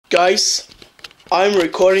Guys, I'm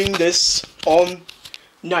recording this on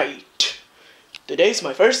night. Today's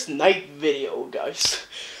my first night video, guys.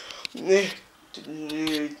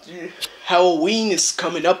 Halloween is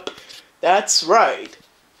coming up. That's right.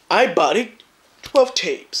 I bought it. 12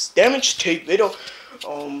 tapes. Damaged tape video.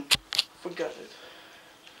 Forgot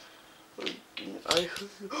it.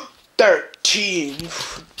 13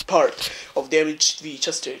 part of damaged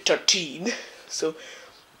VHS tape. 13. So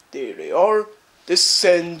there they are. This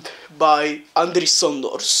sent by Andri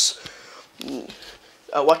Sondors.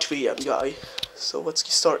 Watch VM guy. So let's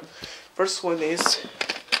get started. First one is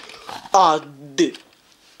Odd.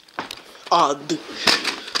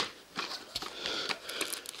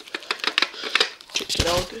 Check it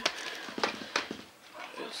out.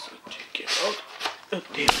 Check it out. Oh,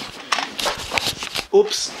 damn.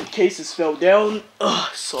 Oops, the cases fell down.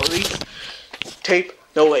 Sorry. Tape,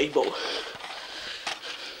 no label.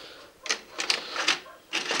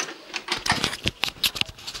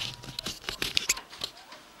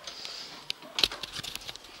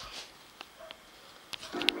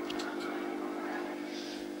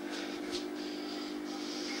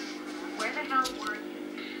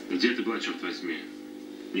 Где ты была, черт возьми?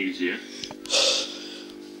 Нигде.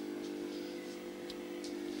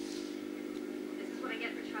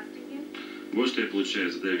 Вот что я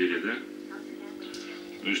получаю за доверие, да?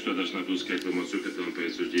 Ну и что, должна буду сказать твоему отцу, когда он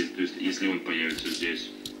появится здесь? То есть, если он появится здесь,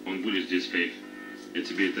 он будет здесь, Фейв. Я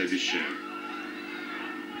тебе это обещаю.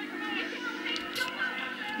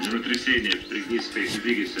 Землетрясение, пригнись, Фейв, не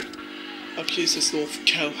двигайся. Appearances of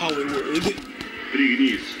Hollywood.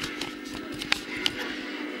 Пригнись.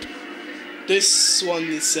 This one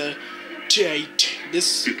is a jade.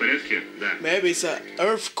 This Ты в порядке? Да. maybe it's an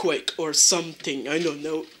earthquake or something. I don't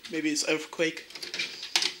know. Maybe it's earthquake.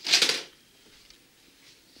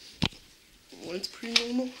 Well, it's pretty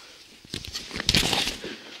normal.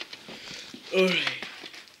 Alright.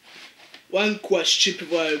 One question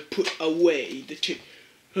before I put away the tip.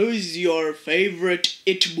 Who is your favorite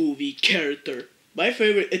It movie character? My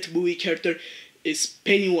favorite It movie character is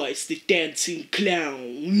Pennywise the Dancing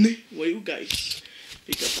Clown. What do you guys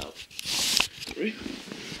think about?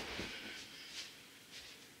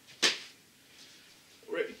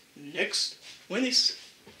 Right. Next one is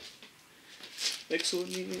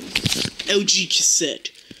LG cassette.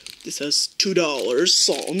 This has $2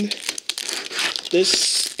 on.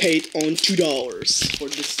 This paid on $2 for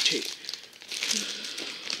this tape.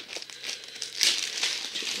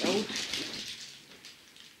 Check it out.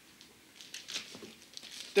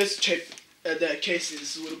 This tape, the case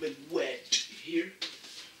is a little bit wet here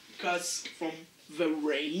because from the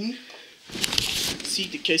rain. See,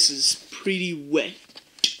 the case is pretty wet.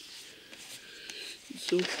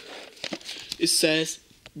 So it says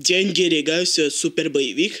 "Деньги регаются супер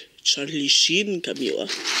боевик Чарли Шин Камила."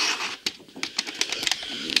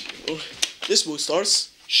 This movie stars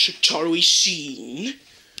Charlie Sheen.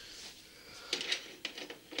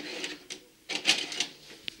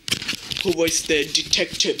 Who was the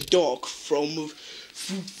detective dog from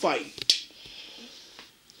Food Fight.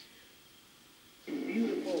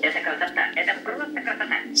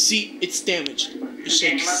 See, it's damaged. It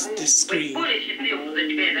shakes the screen.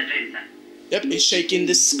 Yep, it's shaking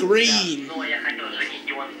the screen.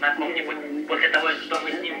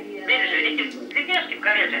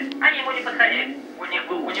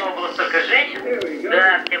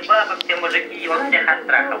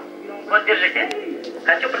 Вот держите.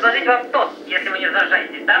 Хочу предложить вам тост, если вы не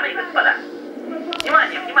возражаете, дамы и господа.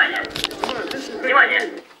 Внимание, внимание.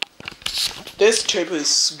 Внимание. This tape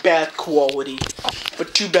is bad quality,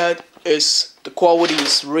 but too bad is the quality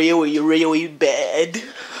is really bad.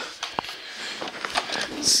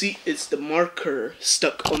 See, it's the marker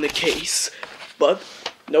stuck on the case, but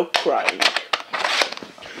no crying.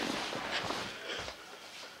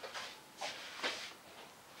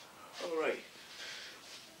 Alright,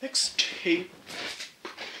 next tape.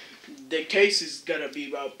 The case is gonna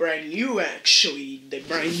be brand new actually, the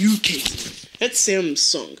brand new case. That's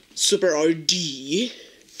Samsung Super RD.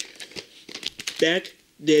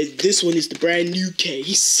 This one is the brand new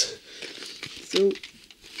case. So,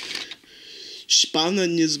 Шпана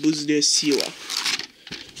не сбузная сила.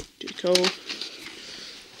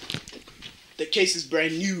 The case is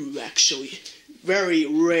brand new actually. Very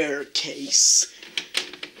rare case.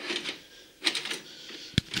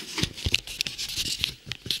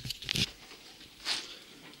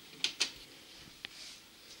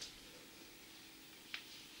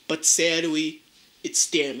 But sadly, it's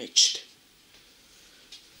damaged.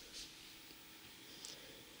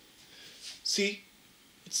 See?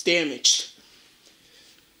 It's damaged.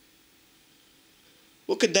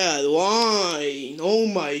 Look at that line. Oh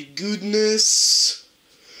my goodness.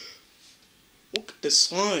 Look at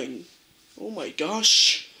this line. Oh my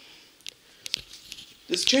gosh.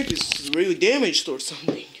 This tape is really damaged or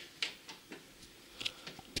something.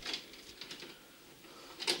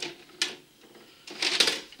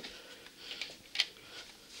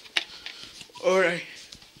 Alright.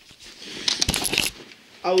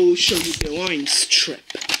 I will show you the line strip.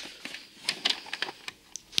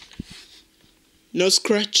 No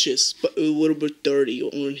scratches, but a little bit dirty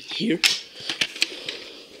on here.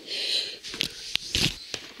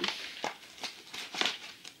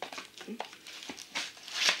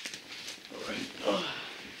 Alright.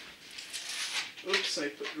 Oops, I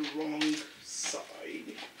put the wrong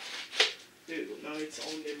side. There we go, now it's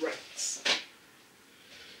on the right side.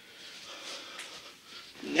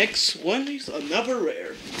 Next one is another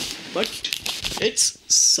rare, but it's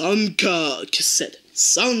Sanka cassette.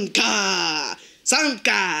 Sanka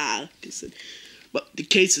cassette. But the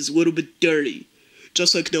case is a little bit dirty,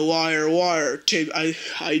 just like the wire tape I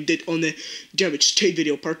did on the damaged tape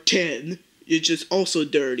video part 10. It's just also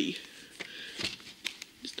dirty.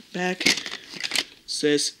 The back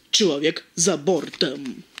says "Человек за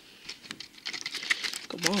бортом."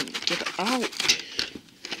 Come on, get out.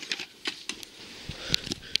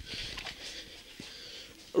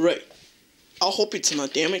 Right. I hope it's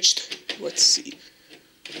not damaged. Let's see.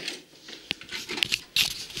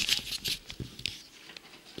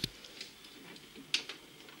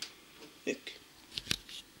 Look.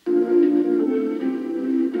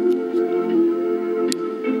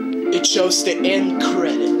 It shows the end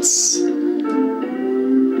credits.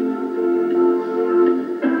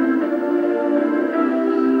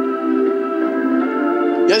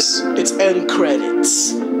 Yes, it's end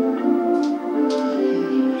credits.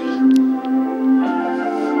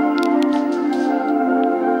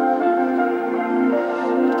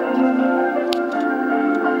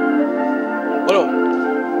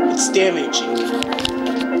 It's damaging.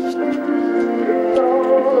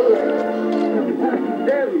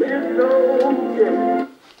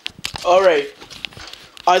 Alright,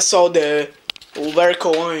 I saw the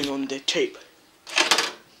vertical line on the tape.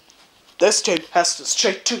 This tape has the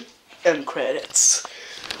straight to end credits,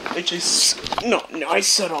 which is not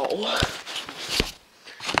nice at all.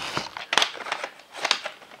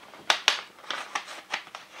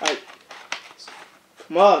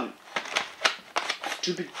 Come on.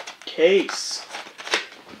 Stupid case.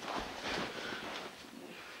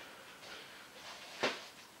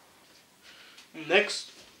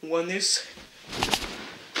 Next one is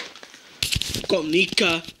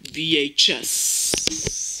Konica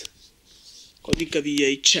VHS. Konica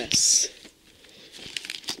VHS.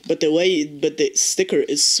 But the sticker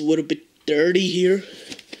is a little bit dirty here.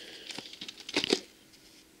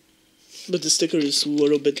 But the sticker is a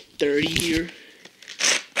little bit dirty here.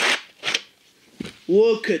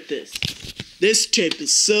 Look at this. This tape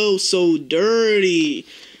is so dirty.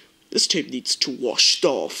 This tape needs to wash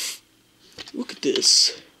off. Look at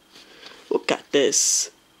this. Look at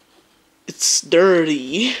this. It's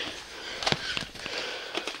dirty.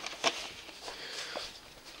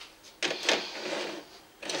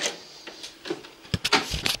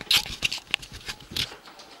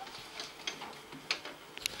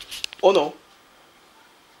 Oh no.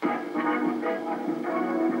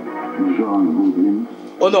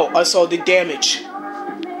 Oh no, I saw the damage.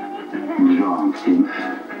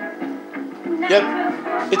 Yep,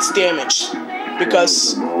 it's damaged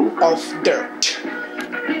because of dirt.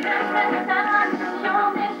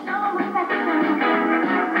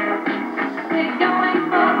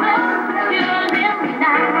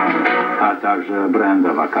 А также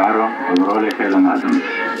Бренда Вакаро в роли Хелен Адамс.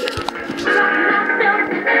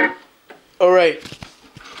 Alright,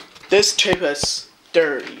 this tape is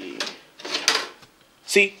dirty.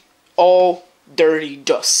 See, all dirty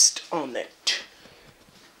dust on it.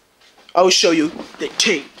 I'll show you the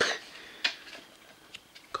tape.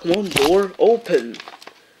 Come on, door, open.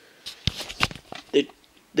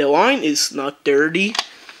 The line is not dirty,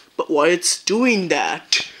 but why it's doing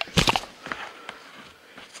that?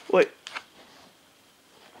 Wait.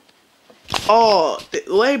 Oh, the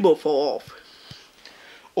label fell off.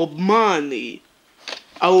 Oh, money.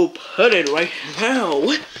 I will put it right now.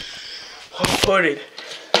 I'll put it.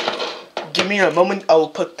 Give me a moment, I will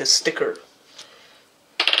put the sticker.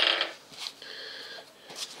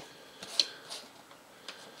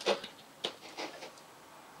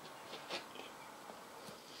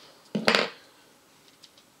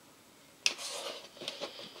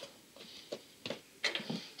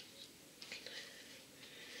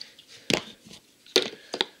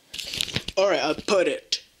 Alright, I put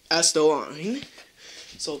it as the line.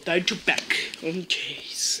 So time to back on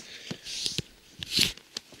case.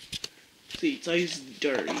 See, it's always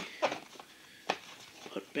dirty.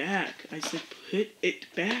 Put back. I said put it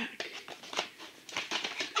back.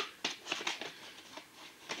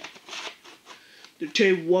 The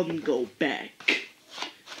tape won't go back.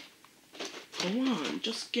 Come on,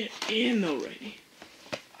 just get in already.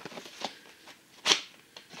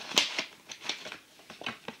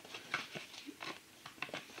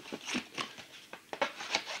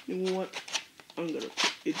 You know what? I'm gonna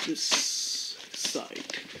put it this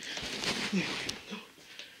side. There we go.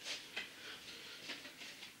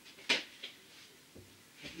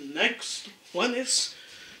 Next one is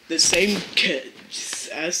the same case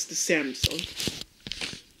as the Samsung.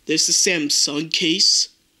 There's the Samsung case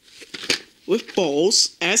with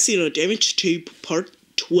balls, acid or damage tape part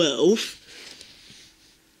 12.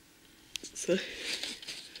 So,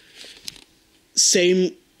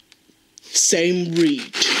 same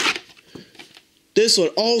read. This one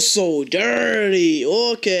also dirty.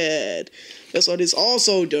 Look at this one is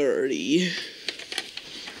also dirty.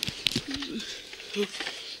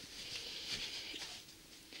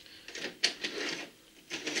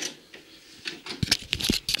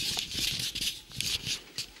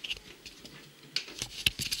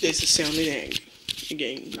 This is sounding angry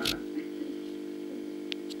again.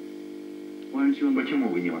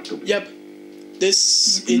 Yep,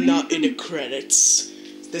 this is not in the credits.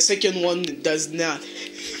 The second one does not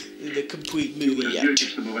in the complete movie yet.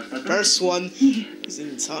 First one is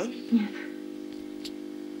inside.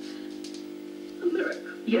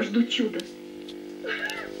 Я жду чуда.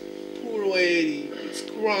 Poor lady, it's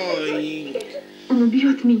crying. Он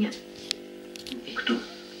убьет меня. Кто?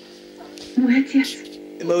 Мой отец.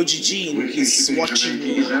 Emoji Gene, he's watching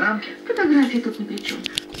me. Фотография тут ни при чем.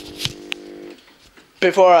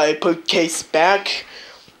 Before I put case back,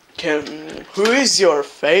 who is your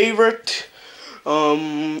favorite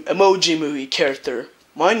emoji movie character?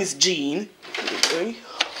 Mine is Gene. Okay.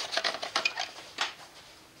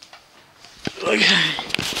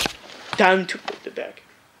 Time to put it back.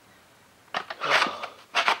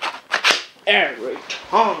 Every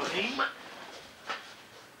time.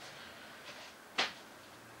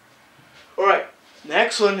 Alright,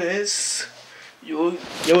 next one is you're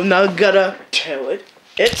not gonna tell it.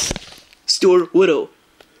 It's Stuart Little.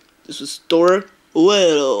 This is Stuart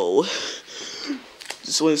Little.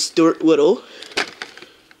 This one is Stuart Little.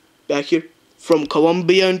 Back here from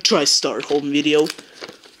Columbia and TriStar home video.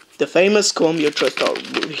 The famous Columbia TriStar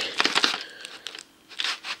movie.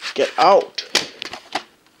 Get out.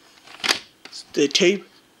 The tape.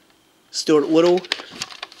 Stuart Little.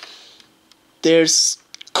 There's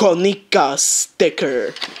Konica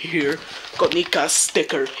sticker here. Konica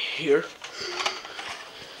sticker here.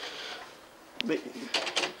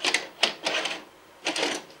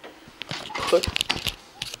 Put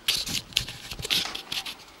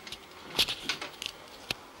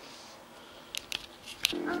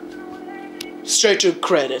straight to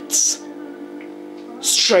credits.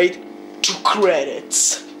 Straight to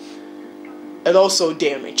credits. And also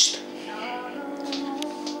damaged.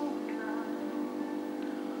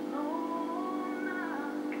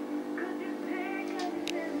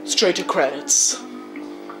 Straight to credits.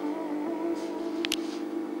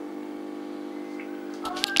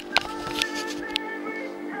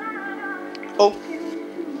 Oh.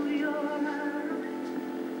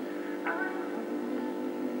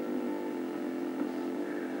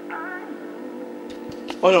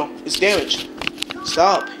 Oh no, it's damaged.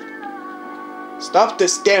 Stop. Stop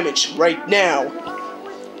this damage right now.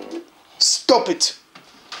 Stop it.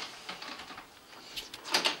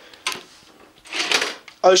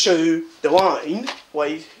 I'll show you the line.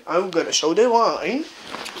 Wait, I'm gonna show the line.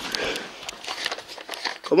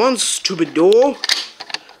 Come on, stupid door.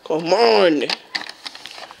 Come on.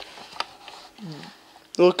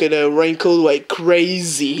 Look at the wrinkle like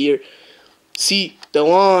crazy here. See the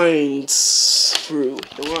lines through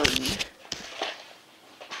the line.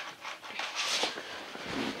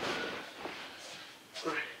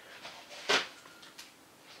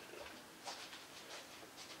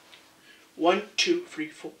 One, two, three,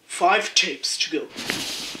 four, 5 tapes to go.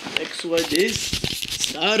 Next one is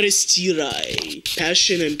Starosti Rai,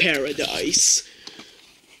 Passion in Paradise.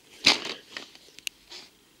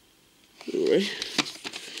 Alright.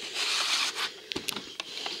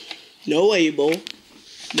 No label.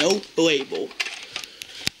 No label.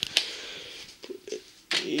 Put it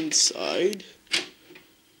inside.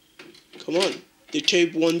 Come on. The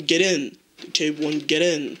tape won't get in. The tape won't get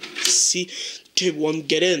in. See? The tape won't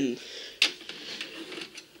get in.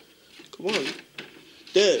 Come on.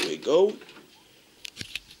 There we go.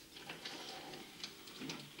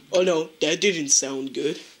 Oh no, that didn't sound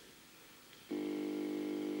good.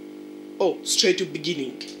 Oh, straight to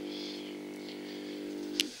beginning.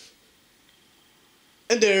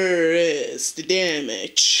 And there is the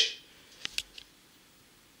damage.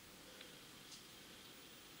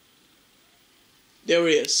 There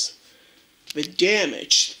is the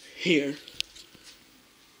damage here.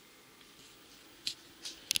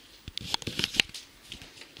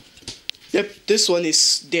 Yep, this one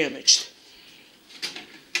is damaged.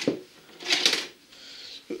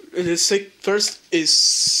 The first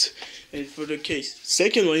is, and for the case,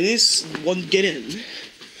 second one is won't get in.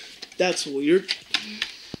 That's weird.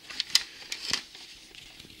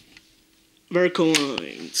 Vertical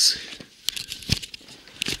lines.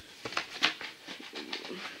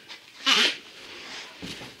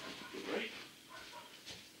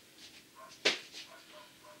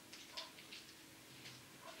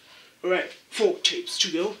 Alright, 4 tapes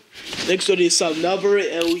to go. Next one is another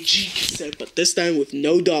LG cassette, but this time with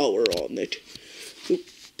no dollar on it.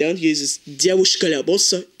 Down here is Девушка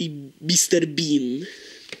Лабоса и Mr. Bean.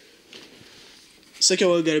 Second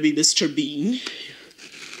one gotta be Mr. Bean.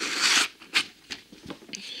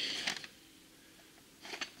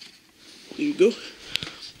 Here you go.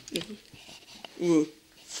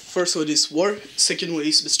 First one is War, second one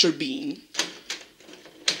is Mr. Bean.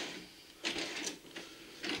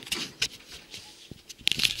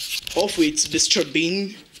 Hopefully it's Mr.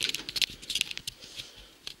 Bean.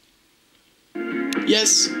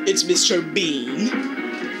 Yes, it's Mr. Bean.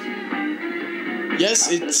 Yes,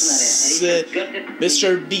 it's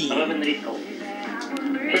Mr. Bean.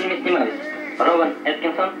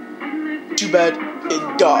 Too bad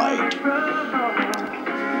it died.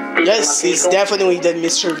 Yes, it's definitely the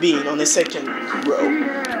Mr. Bean on the second row.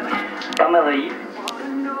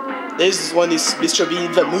 This one is Mr.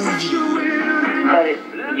 Bean the movie.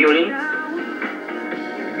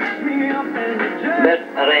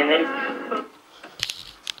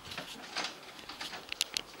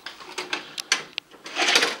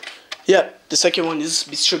 Yeah, the second one is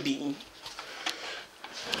Mr. Bean.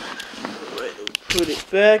 Alright, I'll put it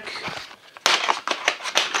back.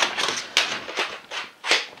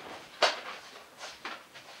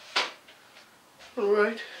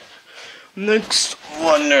 Alright. Next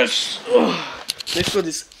one is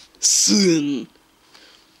Сын.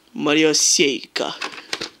 Maria Seyka.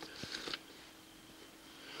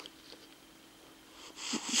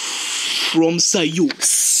 From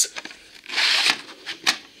Soyuz.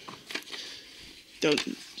 Down,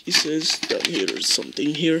 he says down here there's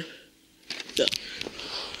something here. Yeah.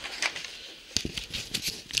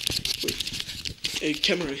 Wait. A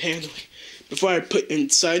camera handle. Before I put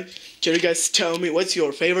inside, can you guys tell me what's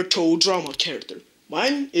your favorite Toei drama character?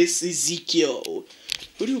 Mine is Ezekiel.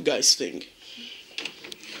 What do you guys think?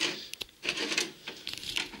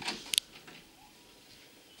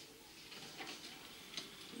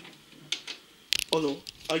 Oh no,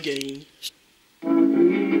 again.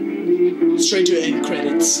 Straight to end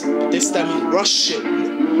credits. This time in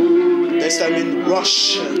Russian. This time in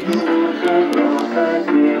Russian.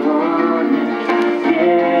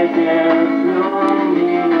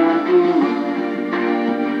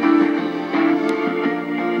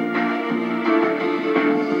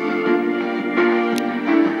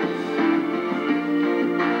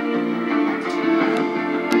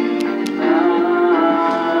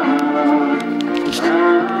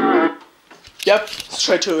 Yep,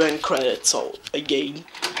 straight to end credits all again.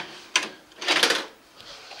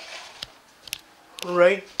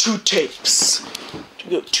 Alright, 2 tapes. To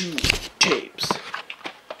go 2 tapes.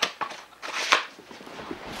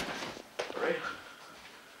 Alright.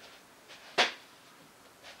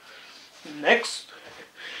 Next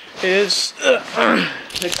is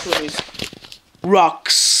next one is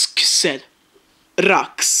Rocks cassette.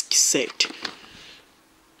 Rocks cassette.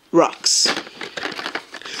 Rocks.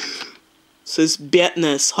 Says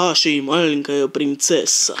бедная Саша и маленькая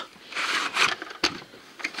принцесса.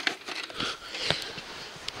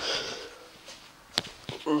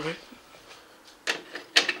 Alright.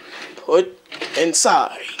 Put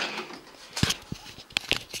inside.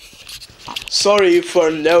 Sorry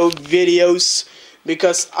for no videos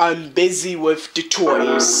because I'm busy with the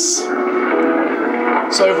toys.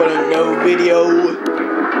 Sorry for the no video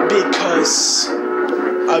because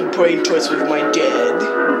I'm playing toys with my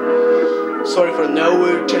dad. Sorry for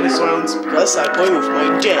no tennis rounds because I play with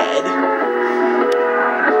my dad.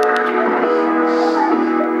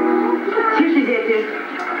 Тише, дети,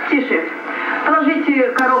 тише.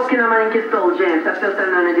 Положите коробки на маленький стол, Джеймс, а все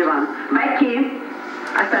остальное на диван. Майки,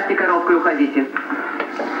 оставьте коробку и уходите.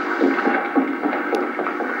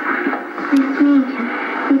 Не смейте,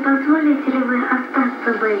 позволите ли вы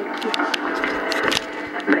остаться, Бекки?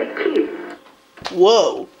 Бекки.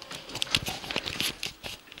 Whoa.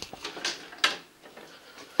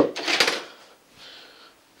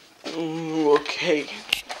 Okay.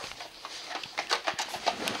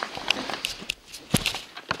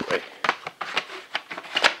 Right.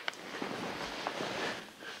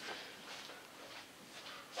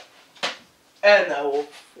 And our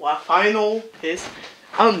final is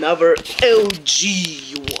another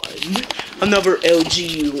LG one. Another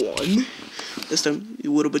LG one. This time a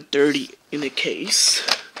little bit dirty in the case.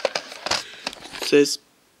 It says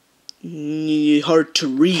hard to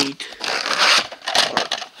read.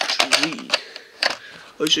 Hard to read.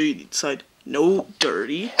 I'll show you the inside. No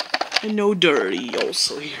dirty. And no dirty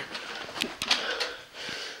also here.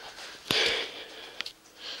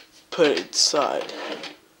 Put it inside.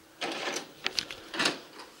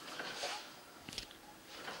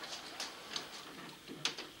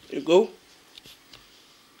 There you go.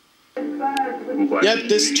 Yep,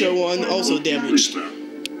 this one also damaged.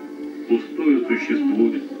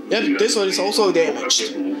 Yep, this one is also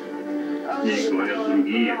damaged.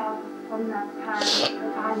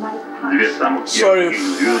 Sorry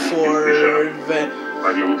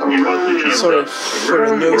for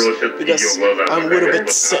the news because I'm a little bit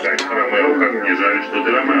sick.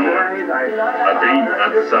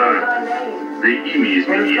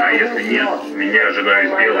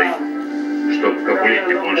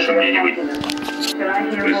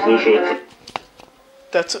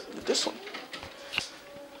 That's it, this one.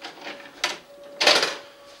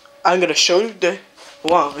 I'm gonna show you the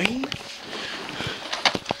line.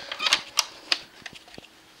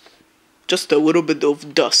 Just a little bit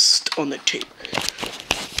of dust on the tape.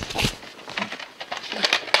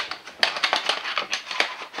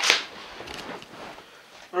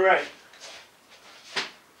 Alright.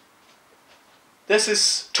 This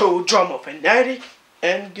is Total Drama Fanatic,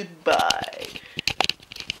 and goodbye.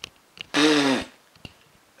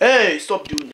 Hey, stop doing that.